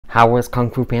How was Kung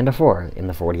Fu Panda 4 in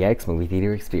the 4DX movie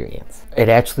theater experience? It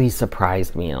actually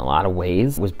surprised me in a lot of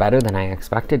ways. It was better than I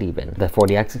expected even. The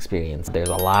 4DX experience. There's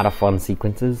a lot of fun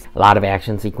sequences, a lot of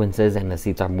action sequences, and the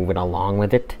seats are moving along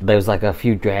with it. There's like a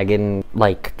few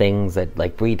dragon-like things that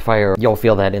like breathe fire. You'll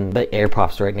feel that in the air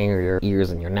puffs right near your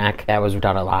ears and your neck. That was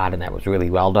done a lot and that was really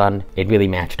well done. It really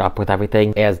matched up with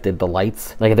everything, as did the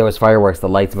lights. Like if there was fireworks, the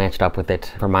lights matched up with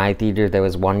it. For my theater, there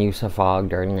was one use of fog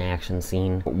during the action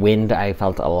scene. Wind, I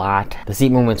felt a lot. The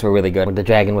seat movements were really good. When the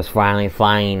dragon was finally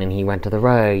flying and he went to the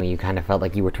right, you kind of felt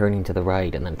like you were turning to the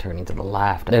right and then turning to the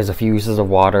left. There's a few uses of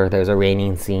water. There's a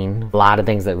raining scene. A lot of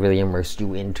things that really immersed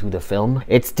you into the film.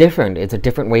 It's different. It's a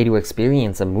different way to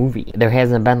experience a movie. There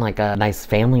hasn't been like a nice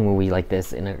family movie like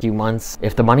this in a few months.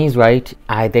 If the money's right,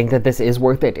 I think that this is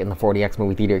worth it in the 4DX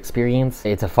movie theater experience.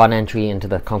 It's a fun entry into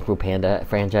the Kung Fu Panda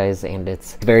franchise and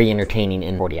it's very entertaining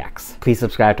in 4DX. Please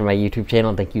subscribe to my YouTube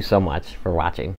channel. Thank you so much for watching.